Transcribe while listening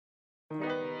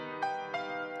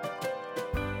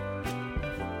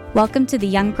Welcome to the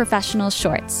Young Professionals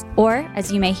Shorts, or as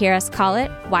you may hear us call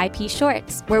it, YP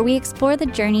Shorts, where we explore the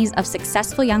journeys of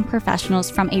successful young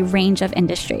professionals from a range of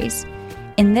industries.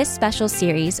 In this special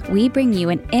series, we bring you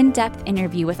an in-depth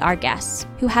interview with our guests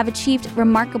who have achieved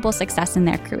remarkable success in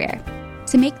their career.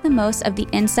 To make the most of the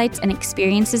insights and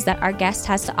experiences that our guest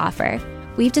has to offer,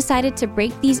 we've decided to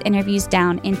break these interviews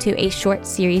down into a short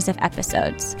series of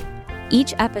episodes.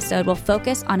 Each episode will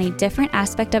focus on a different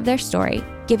aspect of their story,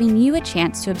 giving you a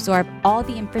chance to absorb all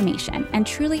the information and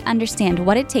truly understand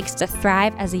what it takes to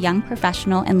thrive as a young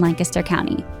professional in Lancaster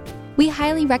County. We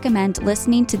highly recommend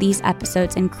listening to these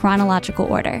episodes in chronological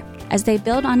order, as they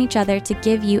build on each other to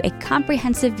give you a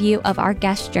comprehensive view of our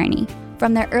guest's journey.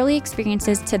 From their early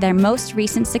experiences to their most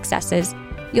recent successes,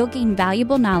 you'll gain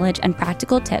valuable knowledge and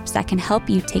practical tips that can help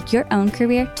you take your own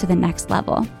career to the next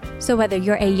level. So whether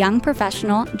you're a young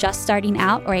professional just starting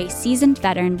out or a seasoned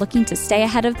veteran looking to stay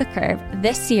ahead of the curve,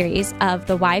 this series of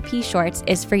the YP Shorts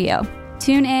is for you.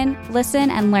 Tune in,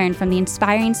 listen, and learn from the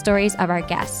inspiring stories of our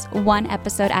guests, one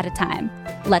episode at a time.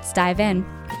 Let's dive in.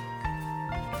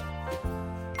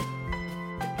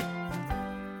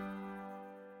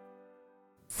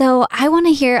 So I want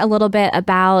to hear a little bit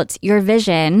about your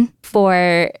vision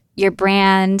for your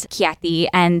brand, Chyatee,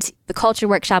 and the Culture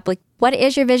Workshop. Like, what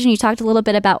is your vision? You talked a little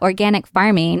bit about organic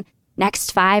farming.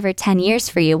 Next 5 or 10 years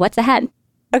for you, what's ahead?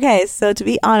 Okay, so to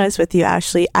be honest with you,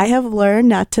 Ashley, I have learned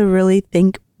not to really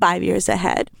think 5 years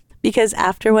ahead, because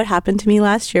after what happened to me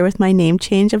last year with my name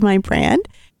change of my brand,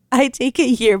 I take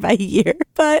it year by year.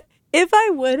 But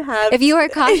if you are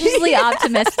cautiously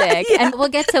optimistic, yeah. And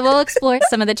we'll explore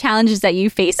some of the challenges that you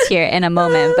faced here in a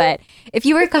moment, but if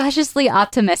you were cautiously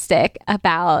optimistic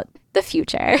about the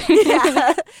future.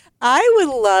 Yeah, I would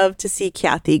love to see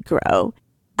Chyatee grow.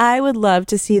 I would love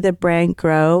to see the brand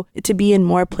grow to be in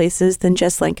more places than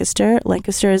just Lancaster.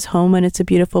 Lancaster is home and it's a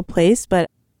beautiful place, but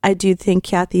I do think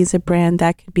Chyatee is a brand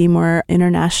that could be more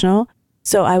international.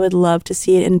 So I would love to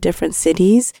see it in different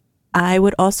cities. I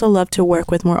would also love to work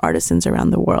with more artisans around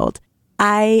the world.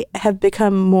 I have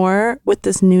become more with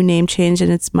this new name change,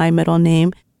 and it's my middle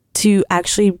name, to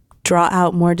actually draw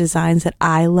out more designs that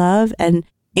I love and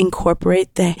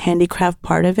incorporate the handicraft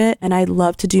part of it. And I'd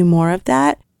love to do more of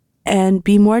that and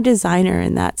be more designer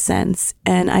in that sense.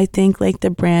 And I think like the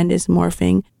brand is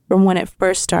morphing from when it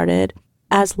first started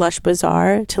as Lush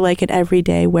Bazaar to like an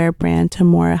everyday wear brand to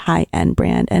more high-end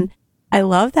brand. And I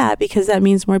love that because that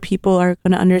means more people are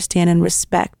going to understand and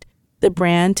respect the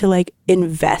brand to like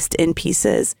invest in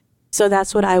pieces. So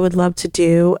that's what I would love to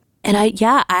do. And I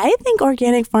think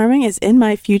organic farming is in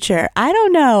my future. I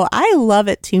don't know. I love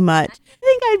it too much. I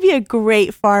think I'd be a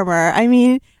great farmer. I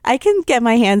mean, I can get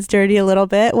my hands dirty a little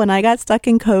bit. When I got stuck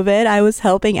in COVID, I was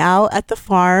helping out at the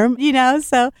farm,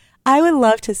 so I would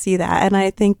love to see that. And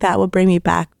I think that will bring me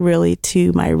back really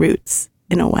to my roots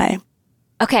in a way.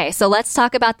 Okay, so let's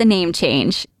talk about the name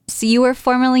change. So you were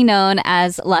formerly known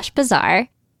as Lush Bazaar.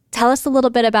 Tell us a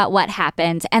little bit about what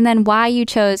happened and then why you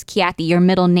chose Chyatee, your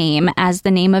middle name, as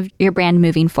the name of your brand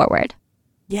moving forward.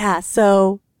 Yeah,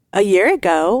 so a year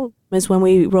ago was when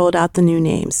we rolled out the new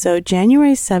name. So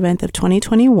January 7th of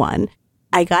 2021,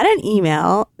 I got an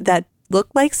email that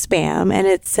looked like spam, and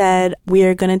it said, we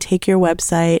are going to take your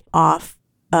website off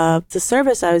of the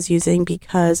service I was using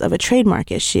because of a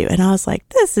trademark issue. And I was like,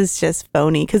 this is just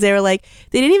phony, because they were like,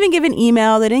 they didn't even give an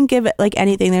email. They didn't give it like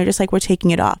anything. They were just like, we're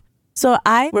taking it off. So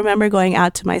I remember going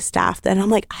out to my staff and I'm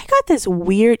like, I got this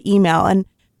weird email,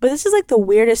 but this is like the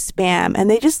weirdest spam. And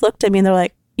they just looked at me and they're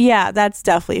like, yeah, that's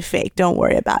definitely fake. Don't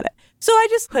worry about it. So I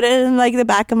just put it in like the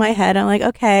back of my head. I'm like,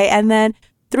 okay. And then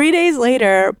 3 days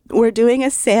later, we're doing a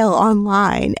sale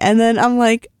online. And then I'm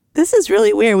like, this is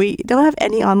really weird. We don't have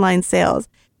any online sales.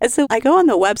 And so I go on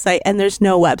the website and there's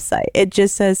no website. It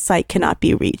just says site cannot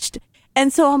be reached.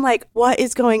 And so I'm like, what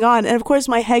is going on? And of course,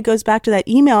 my head goes back to that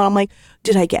email. And I'm like,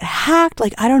 did I get hacked?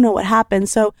 Like, I don't know what happened.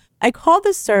 So I called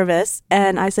the service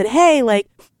and I said, hey, like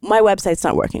my website's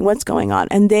not working. What's going on?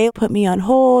 And they put me on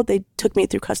hold. They took me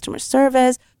through customer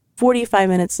service 45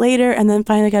 minutes later. And then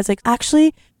finally the guy's like,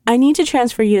 actually, I need to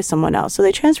transfer you to someone else. So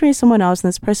they transferred me to someone else. And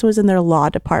this person was in their law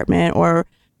department or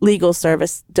legal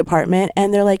service department.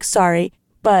 And they're like, sorry,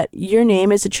 but your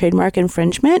name is a trademark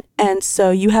infringement. And so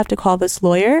you have to call this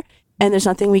lawyer and there's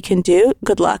nothing we can do.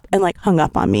 Good luck. And like hung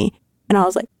up on me. And I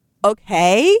was like,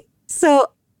 okay. So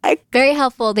very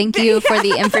helpful. Thank you for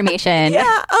the information. Yeah.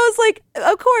 I was like,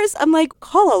 of course. I'm like,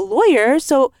 call a lawyer.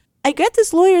 So I get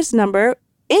this lawyer's number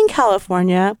in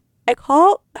California. I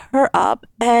call her up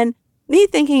and me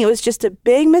thinking it was just a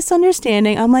big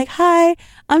misunderstanding. I'm like, hi,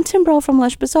 I'm Timbrel from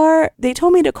Lush Bazaar. They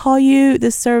told me to call you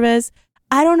this service.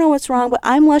 I don't know what's wrong, but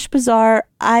I'm Lush Bazaar.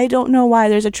 I don't know why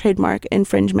there's a trademark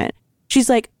infringement. She's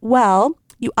like, well,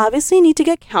 you obviously need to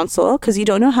get counsel because you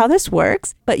don't know how this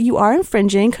works, but you are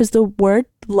infringing because the word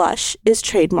Lush is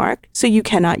trademarked, so you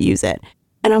cannot use it.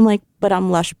 And I'm like, but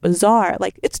I'm Lush Bazaar.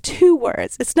 Like, it's 2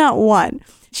 words. It's not 1.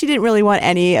 She didn't really want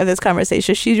any of this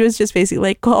conversation. She was just basically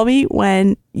like, call me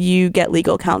when you get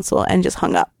legal counsel, and just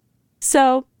hung up.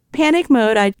 So panic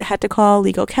mode, I had to call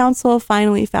legal counsel,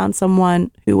 finally found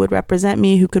someone who would represent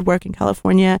me, who could work in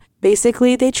California.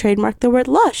 Basically, they trademarked the word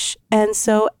Lush. And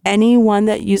so anyone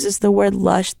that uses the word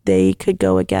Lush, they could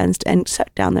go against and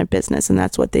shut down their business. And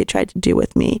that's what they tried to do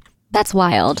with me. That's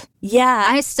wild. Yeah.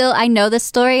 I know this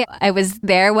story. I was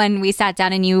there when we sat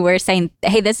down and you were saying,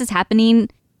 hey, this is happening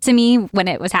to me when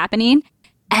it was happening.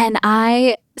 And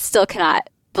I still cannot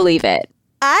believe it.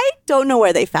 I don't know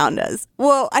where they found us.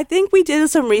 Well, I think we did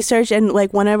some research and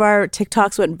like one of our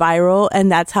TikToks went viral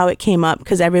and that's how it came up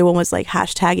because everyone was like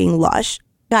hashtagging Lush.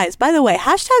 Guys, by the way,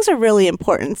 hashtags are really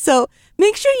important. So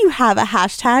make sure you have a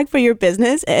hashtag for your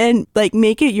business and like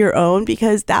make it your own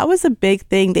because that was a big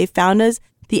thing. They found us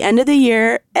the end of the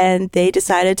year and they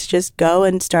decided to just go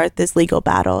and start this legal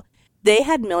battle. They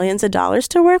had millions of dollars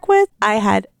to work with. I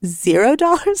had $0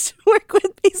 to work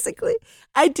with, basically.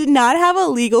 I did not have a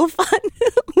legal fund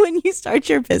when you start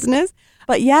your business.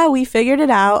 But yeah, we figured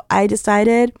it out. I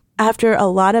decided after a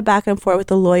lot of back and forth with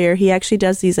the lawyer, he actually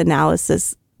does these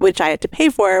analysis, which I had to pay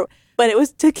for, but it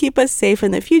was to keep us safe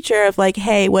in the future of like,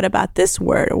 hey, what about this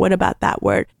word or what about that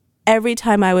word? Every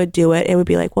time I would do it, it would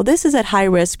be like, well, this is at high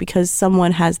risk because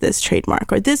someone has this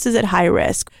trademark or this is at high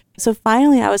risk. So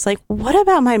finally, I was like, what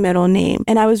about my middle name?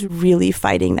 And I was really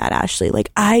fighting that, Ashley.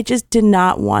 Like, I just did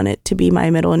not want it to be my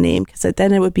middle name because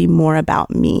then it would be more about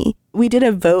me. We did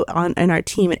a vote in our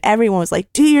team and everyone was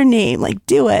like, do your name, like,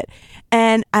 do it.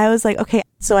 And I was like, okay.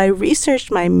 So I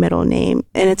researched my middle name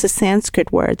and it's a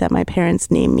Sanskrit word that my parents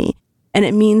named me. And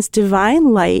it means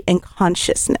divine light and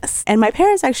consciousness. And my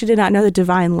parents actually did not know the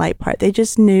divine light part. They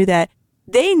just knew that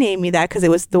they named me that because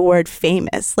it was the word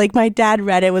famous. Like my dad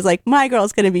read it, was like, my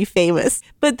girl's going to be famous.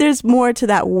 But there's more to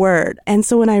that word. And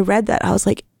so when I read that, I was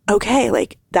like, okay,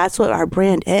 like that's what our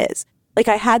brand is. Like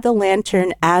I had the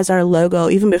lantern as our logo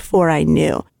even before I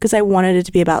knew because I wanted it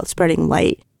to be about spreading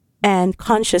light and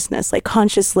consciousness, like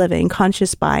conscious living,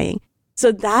 conscious buying.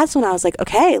 So that's when I was like,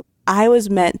 okay, I was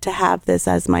meant to have this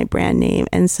as my brand name.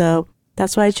 And so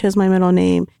that's why I chose my middle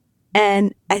name.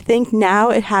 And I think now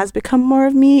it has become more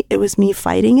of me. It was me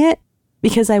fighting it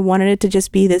because I wanted it to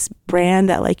just be this brand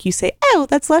that like you say, oh,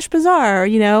 that's Lush Bazaar,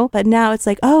 you know? But now it's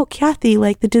like, oh, Chyatee,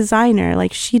 like the designer,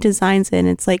 like she designs it. And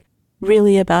it's like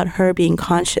really about her being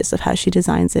conscious of how she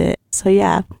designs it. So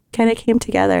yeah, kind of came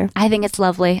together. I think it's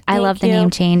lovely. I love the name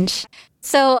change.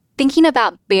 So thinking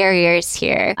about barriers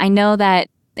here, I know that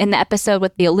in the episode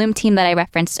with the Illume team that I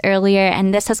referenced earlier,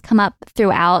 and this has come up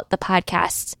throughout the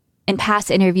podcast in past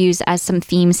interviews as some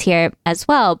themes here as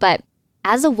well. But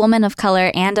as a woman of color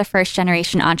and a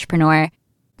first-generation entrepreneur,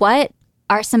 what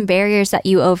are some barriers that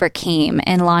you overcame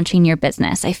in launching your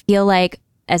business? I feel like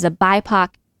as a BIPOC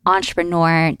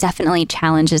entrepreneur, definitely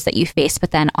challenges that you face,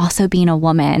 but then also being a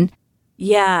woman.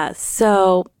 Yeah,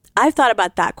 so I've thought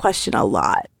about that question a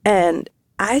lot. And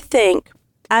I think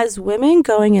as women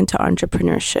going into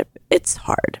entrepreneurship, it's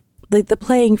hard. Like the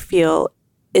playing field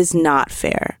is not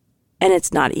fair and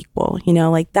it's not equal. You know,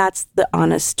 like that's the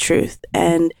honest truth.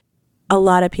 And a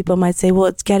lot of people might say, well,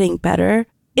 it's getting better.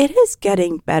 It is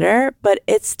getting better, but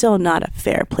it's still not a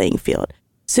fair playing field.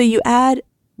 So you add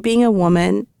being a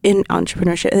woman in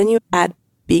entrepreneurship and then you add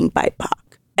being BIPOC.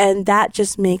 And that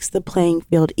just makes the playing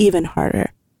field even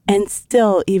harder and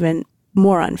still even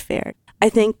more unfair. I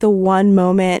think the one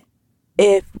moment,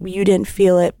 if you didn't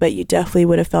feel it, but you definitely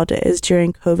would have felt it, is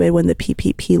during COVID when the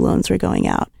PPP loans were going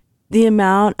out. The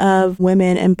amount of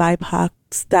women and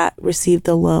BIPOCs that received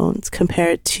the loans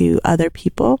compared to other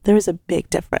people, there was a big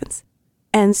difference.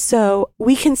 And so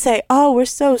we can say, oh, we're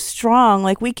so strong,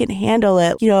 like we can handle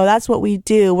it. You know, that's what we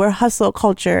do. We're hustle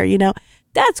culture, you know.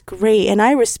 That's great. And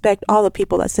I respect all the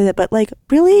people that say that. But like,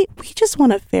 really, we just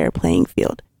want a fair playing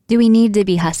field. Do we need to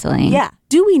be hustling? Yeah.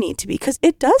 Do we need to be? Because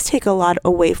it does take a lot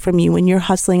away from you when you're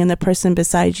hustling and the person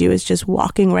beside you is just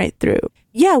walking right through.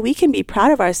 Yeah, we can be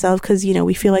proud of ourselves because, you know,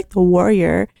 we feel like the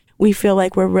warrior. We feel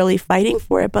like we're really fighting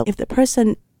for it. But if the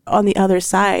person on the other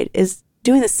side is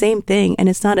doing the same thing and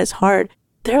it's not as hard,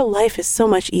 their life is so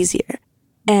much easier.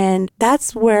 And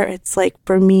that's where it's like,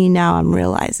 for me now, I'm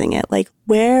realizing it. Like,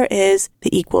 where is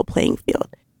the equal playing field?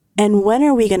 And when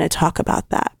are we going to talk about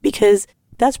that? Because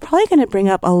that's probably going to bring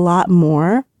up a lot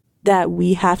more that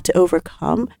we have to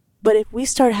overcome. But if we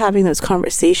start having those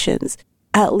conversations,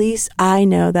 at least I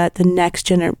know that the next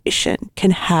generation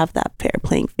can have that fair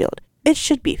playing field. It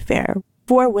should be fair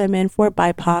for women, for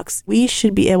BIPOCs. We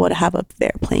should be able to have a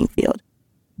fair playing field.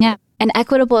 Yeah, an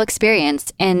equitable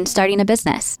experience in starting a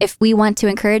business. If we want to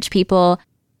encourage people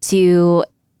to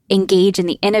engage in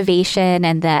the innovation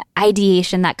and the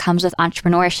ideation that comes with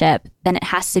entrepreneurship, then it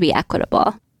has to be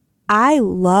equitable. I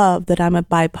love that I'm a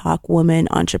BIPOC woman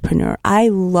entrepreneur. I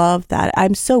love that.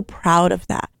 I'm so proud of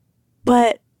that.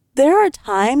 But there are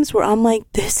times where I'm like,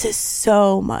 this is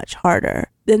so much harder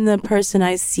than the person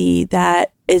I see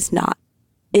that is not,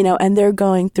 and they're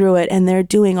going through it and they're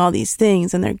doing all these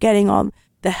things and they're getting all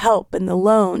the help and the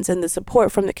loans and the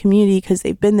support from the community because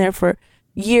they've been there for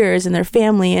years and their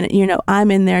family. And,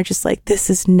 I'm in there just like, this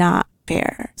is not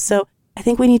fair. So I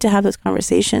think we need to have those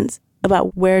conversations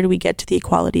about where do we get to the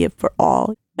equality for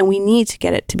all. And we need to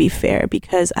get it to be fair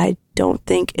because I don't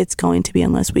think it's going to be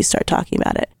unless we start talking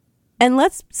about it. And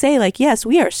let's say yes,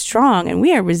 we are strong and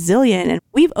we are resilient and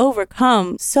we've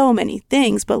overcome so many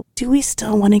things, but do we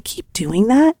still want to keep doing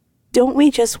that? Don't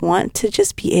we just want to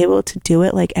just be able to do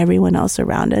it like everyone else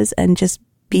around us and just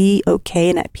be okay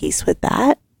and at peace with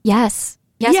that? Yes.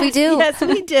 Yes, we do. Yes,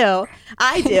 we do.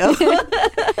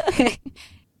 I do.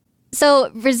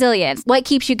 So resilience, what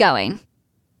keeps you going?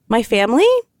 My family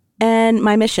and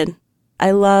my mission.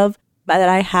 I love that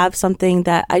I have something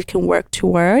that I can work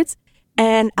towards.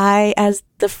 And I, as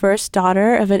the first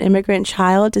daughter of an immigrant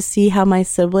child, to see how my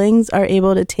siblings are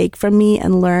able to take from me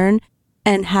and learn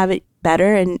and have it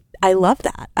better. And I love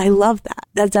that. I love that.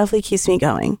 That definitely keeps me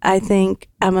going. I think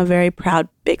I'm a very proud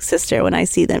big sister when I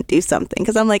see them do something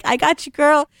because I'm like, I got you,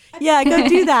 girl. Yeah, go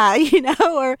do that,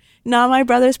 Or now my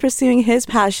brother's pursuing his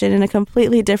passion in a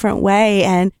completely different way.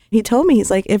 And he told me,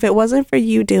 he's like, if it wasn't for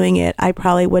you doing it, I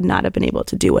probably would not have been able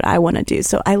to do what I want to do.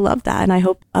 So I love that. And I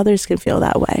hope others can feel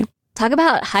that way. Talk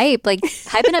about hype,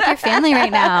 hyping up your family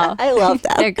right now. I love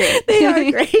them. They're great. They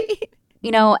are great.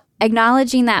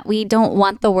 Acknowledging that we don't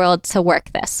want the world to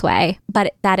work this way,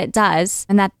 but that it does,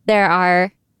 and that there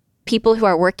are people who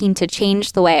are working to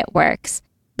change the way it works.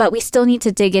 But we still need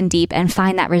to dig in deep and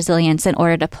find that resilience in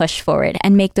order to push forward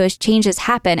and make those changes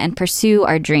happen and pursue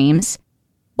our dreams.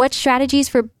 What strategies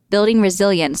for building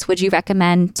resilience would you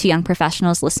recommend to young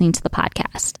professionals listening to the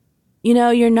podcast?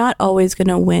 You're not always going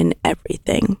to win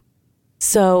everything.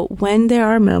 So when there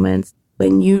are moments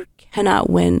when you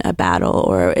cannot win a battle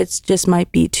or it's just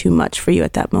might be too much for you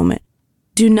at that moment,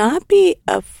 do not be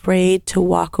afraid to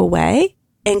walk away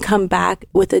and come back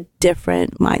with a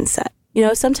different mindset.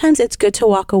 Sometimes it's good to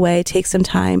walk away, take some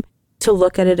time to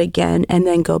look at it again and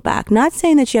then go back. Not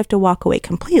saying that you have to walk away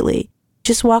completely,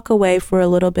 just walk away for a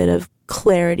little bit of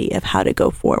clarity of how to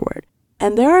go forward.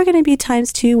 And there are going to be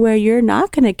times too where you're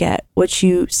not going to get what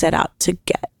you set out to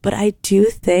get. But I do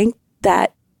think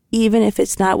that even if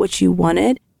it's not what you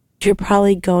wanted, you're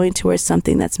probably going towards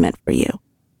something that's meant for you.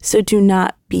 So do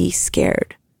not be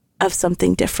scared of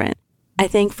something different. I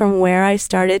think from where I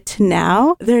started to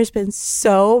now, there's been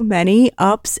so many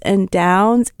ups and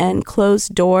downs and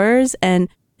closed doors and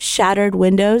shattered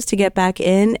windows to get back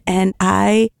in. And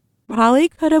I probably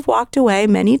could have walked away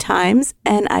many times.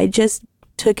 And I just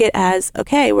took it as,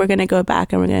 okay, we're going to go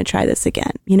back and we're going to try this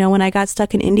again. When I got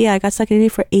stuck in India,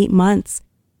 for 8 months.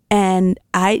 And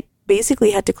I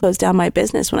basically had to close down my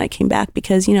business when I came back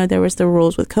because, there was the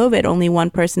rules with COVID, only one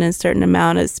person in a certain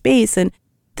amount of space. And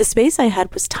the space I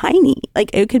had was tiny.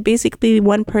 It could basically be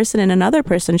one person and another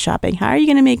person shopping. How are you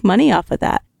going to make money off of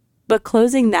that? But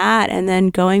closing that and then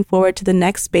going forward to the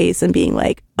next space and being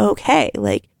like, okay,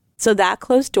 so that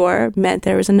closed door meant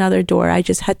there was another door. I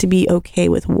just had to be okay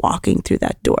with walking through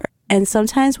that door. And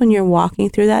sometimes when you're walking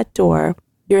through that door,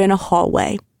 you're in a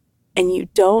hallway. And you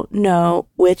don't know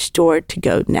which door to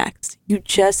go next. You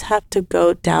just have to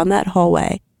go down that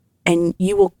hallway and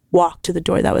you will walk to the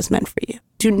door that was meant for you.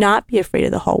 Do not be afraid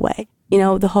of the hallway.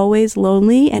 The hallway is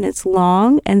lonely and it's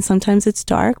long and sometimes it's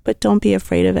dark, but don't be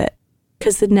afraid of it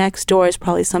because the next door is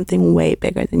probably something way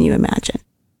bigger than you imagine.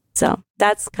 So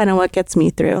that's kind of what gets me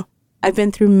through. I've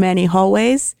been through many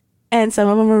hallways and some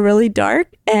of them were really dark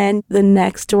and the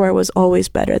next door was always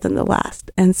better than the last.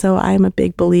 And so I'm a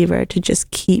big believer to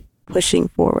just keep pushing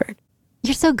forward.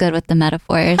 You're so good with the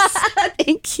metaphors.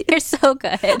 Thank you. You're so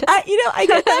good. I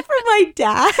get that from my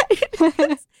dad.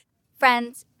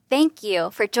 Friends, thank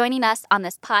you for joining us on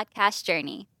this podcast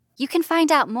journey. You can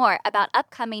find out more about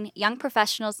upcoming Young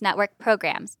Professionals Network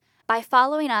programs by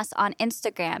following us on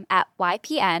Instagram at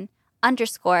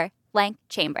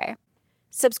YPN_blank_chamber.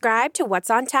 Subscribe to What's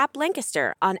on Tap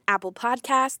Lancaster on Apple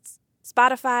Podcasts,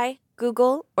 Spotify,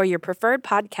 Google, or your preferred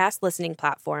podcast listening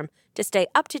platform to stay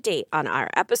up to date on our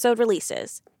episode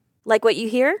releases. Like what you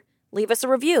hear? Leave us a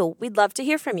review. We'd love to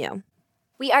hear from you.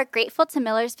 We are grateful to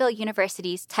Millersville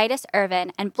University's Titus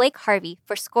Irvin and Blake Harvey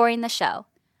for scoring the show.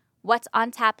 What's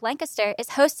on Tap Lancaster is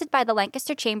hosted by the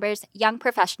Lancaster Chamber's Young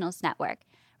Professionals Network,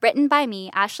 written by me,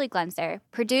 Ashley Glenser,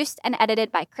 produced and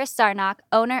edited by Chris Zarnock,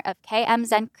 owner of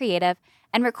KMZen Creative,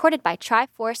 and recorded by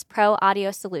Triforce Pro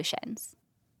Audio Solutions.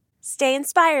 Stay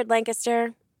inspired,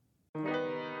 Lancaster.